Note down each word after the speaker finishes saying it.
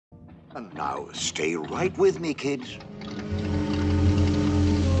And now, stay right with me, kids.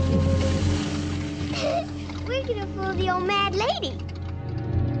 We're gonna fool the old mad lady.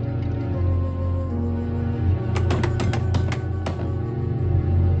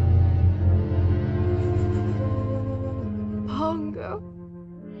 Pongo,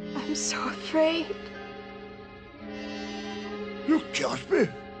 I'm so afraid. Look,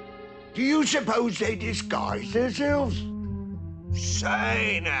 Jasper. Do you suppose they disguise themselves?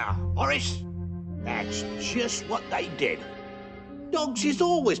 Say now, Horace, that's just what they did. Dogs is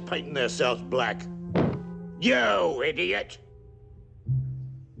always painting themselves black. You idiot!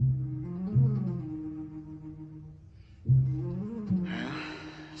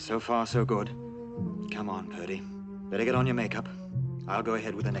 So far, so good. Come on, Purdy. Better get on your makeup. I'll go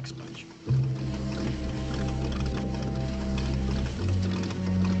ahead with the next plunge.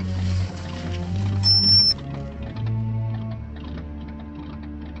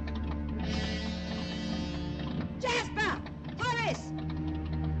 Jasper! Horace!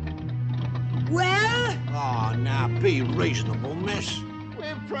 Well? Oh, now be reasonable, miss.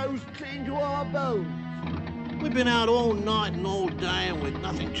 We're froze clean to our bones. We've been out all night and all day and with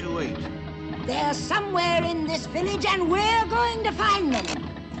nothing to eat. They're somewhere in this village and we're going to find them.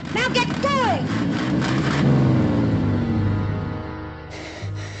 Now get going!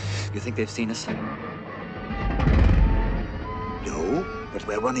 You think they've seen us? No, but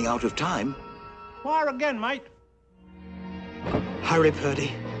we're running out of time. Fire again, mate. Hurry,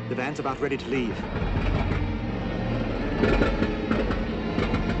 Purdy. The van's about ready to leave.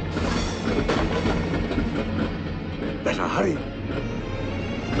 Better hurry.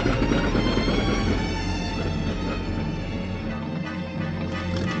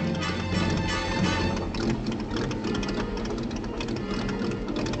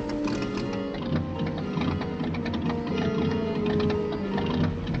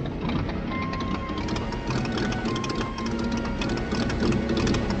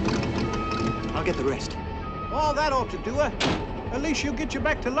 I'll get the rest. Oh, that ought to do her. At least she'll get you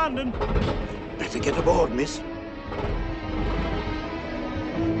back to London. Better get aboard, miss.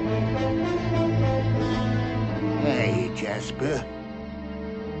 Hey, Jasper.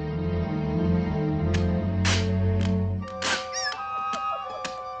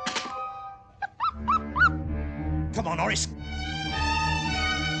 Come on, Horace.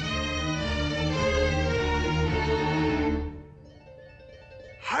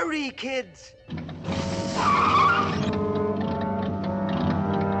 Hurry, kids!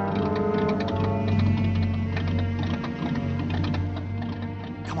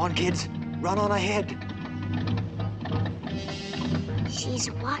 Come on, kids. Run on ahead.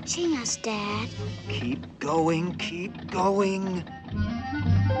 She's watching us, Dad. Keep going, keep going.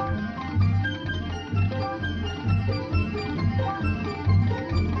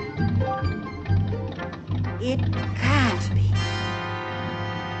 It can't be.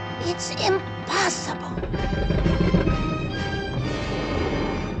 It's impossible.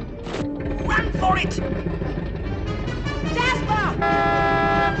 Run for it!